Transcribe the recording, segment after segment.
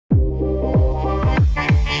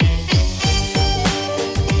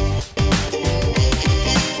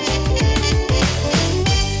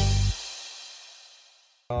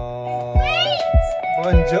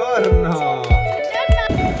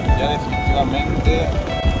literalmente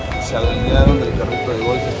se adueñaron del carrito de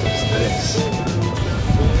golf estos tres.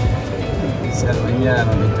 Se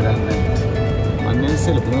adueñaron literalmente.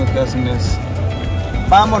 Manense lo primero que hacen es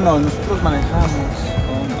vámonos, nosotros manejamos.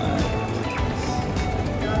 Oh my.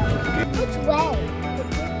 Which way?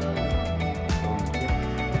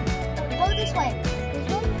 Go this way. This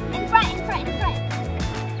way? In front, in front, in front.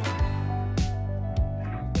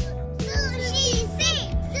 Sushi,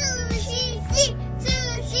 sushi,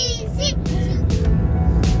 sushi.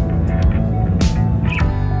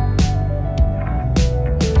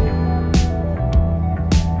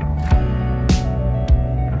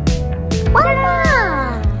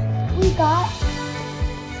 We got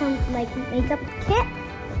some like makeup kit,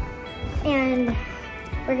 and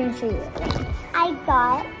we're gonna show you it. I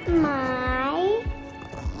got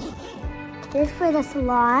this for the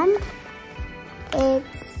salon.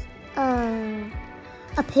 It's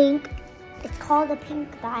a pink. It's called a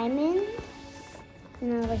pink diamond.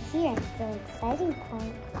 And over here, the exciting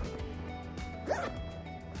part.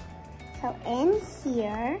 So in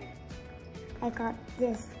here, I got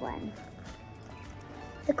this one.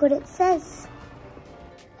 Look what it says.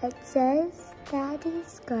 It says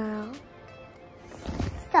Daddy's Girl.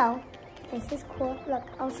 So, this is cool. Look,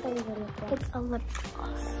 I'll show you what it looks like. It's a lip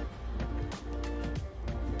gloss.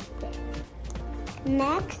 There.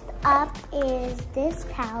 Next up is this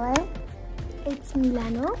palette. It's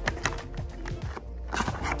Milano.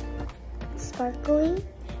 Sparkly.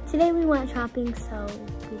 Today we went shopping, so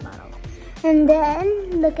we bought all this. And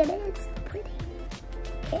then, look at it. It's so pretty.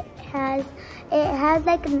 It has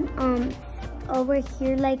like an, over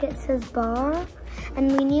here, like it says bar,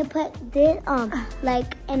 and we need to put this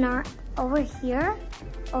like in our over here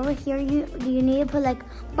you need to put like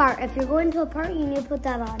bar. If you're going to a park, you need to put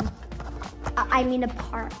that on. I mean a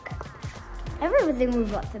park. Everything we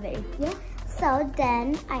bought today. Yeah. So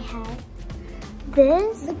then I have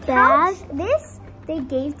this bag. This they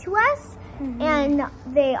gave to us, and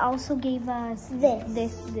they also gave us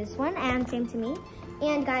this one, and same to me.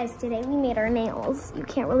 And guys, today we made our nails. You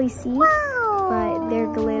can't really see, but they're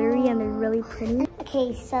glittery and they're really pretty.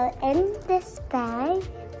 Okay, so in this bag,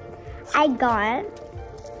 I got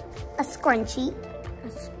a scrunchie.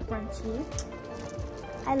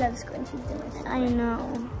 I love scrunchies. I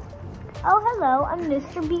know. Oh, hello, I'm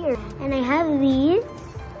Mr. Beard. And I have these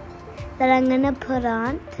that I'm gonna put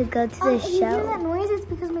on to go to the show. You hear that noise? It's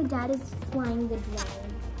because my dad is flying the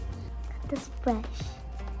drone. Got this brush.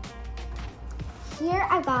 Here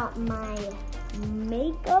I got my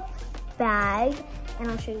makeup bag,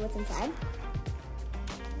 and I'll show you what's inside.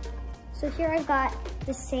 So here I've got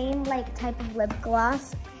the same like type of lip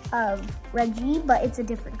gloss of Reggie, but it's a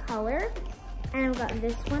different color. And I've got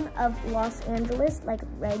this one of Los Angeles, like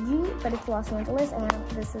Reggie, but it's Los Angeles, and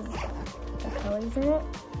this is the colors in it.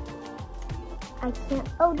 I can't,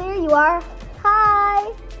 oh, there you are.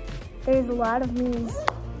 Hi. There's a lot of these.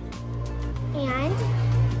 And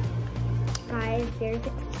guys, there's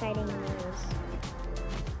exciting news.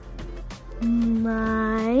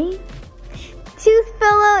 My tooth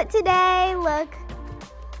fell out today, look.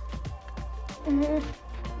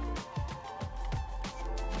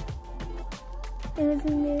 It was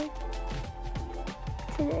in there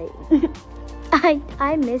today. I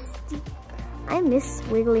miss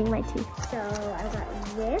wiggling my teeth. So I got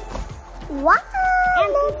this. Wow!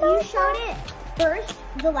 And since you showed it first,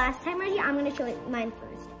 the last time, Reggie, I'm gonna show it mine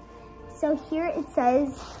first. So here it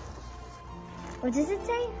says, what does it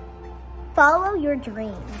say? Follow your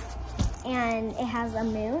dreams. And it has a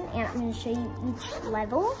moon, and I'm gonna show you each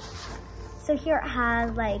level. So here it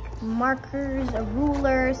has like markers, a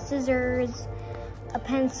ruler, scissors, a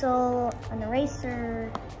pencil, an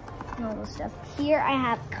eraser, and all this stuff. Here I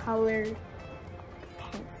have colored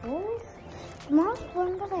pencils. The most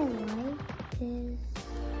one that I like is...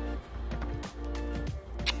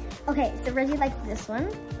 Okay, so Reggie likes this one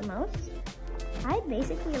the most. I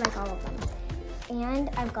basically like all of them. And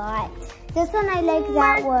I've got this one, I like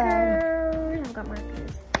that one. I've got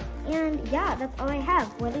markers. And yeah, that's all I have.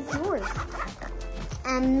 What is yours?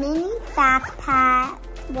 A mini backpack.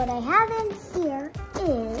 What I have in here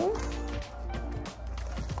is,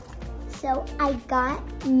 so I got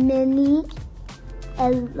mini,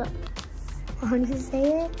 how do you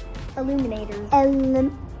say it? Illuminators.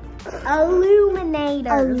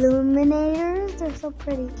 Illuminators. They're so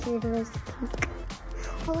pretty. Cute. There's pink.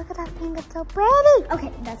 Oh, look at that pink. It's so pretty.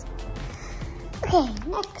 Okay, that's okay.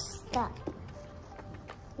 Next up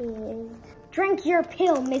is drink your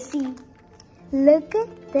pill, Missy. Look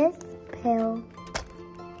at this pill.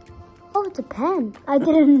 Oh, it's a pen. I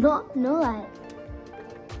did not know that.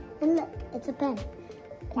 And look, it's a pen.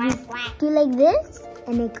 Quack, quack. Do you like this?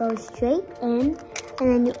 and it goes straight in. And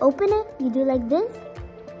then you open it, you do like this,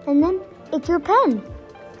 and then it's your pen.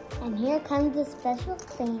 And here comes the special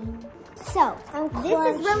thing. So,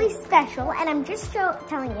 this is really special, and I'm just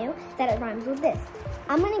telling you that it rhymes with this.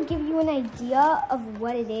 I'm gonna give you an idea of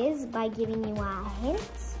what it is by giving you a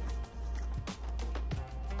hint.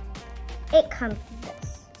 It comes with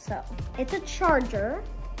this. So, it's a charger,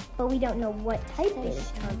 but we don't know what type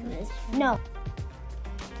this charger is. No.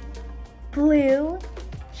 Blue,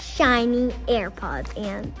 shiny AirPods,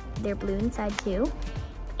 and they're blue inside too.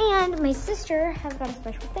 And my sister has got a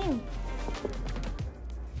special thing.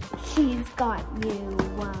 She's got you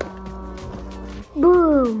one.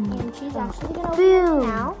 Boom. And she's actually gonna open it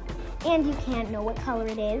now. And you can't know what color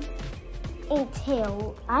it is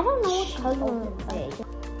until I don't know what color it is.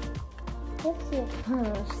 Let's see it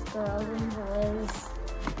first, girls and boys.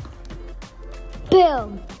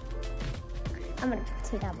 Boom. I'm gonna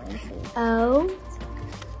take out mine too. Oh.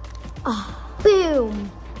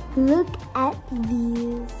 Boom. Look at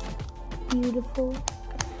these beautiful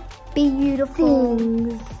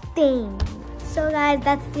things. So guys,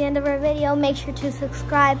 that's the end of our video. Make sure to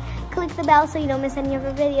subscribe, click the bell so you don't miss any of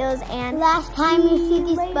our videos. And last time you see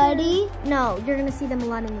this buddy, no, you're gonna see them a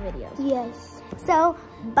lot in the videos. Yes. So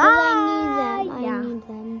bye. I need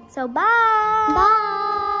them. So bye.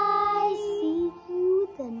 Bye. See you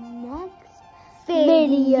the next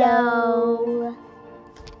video.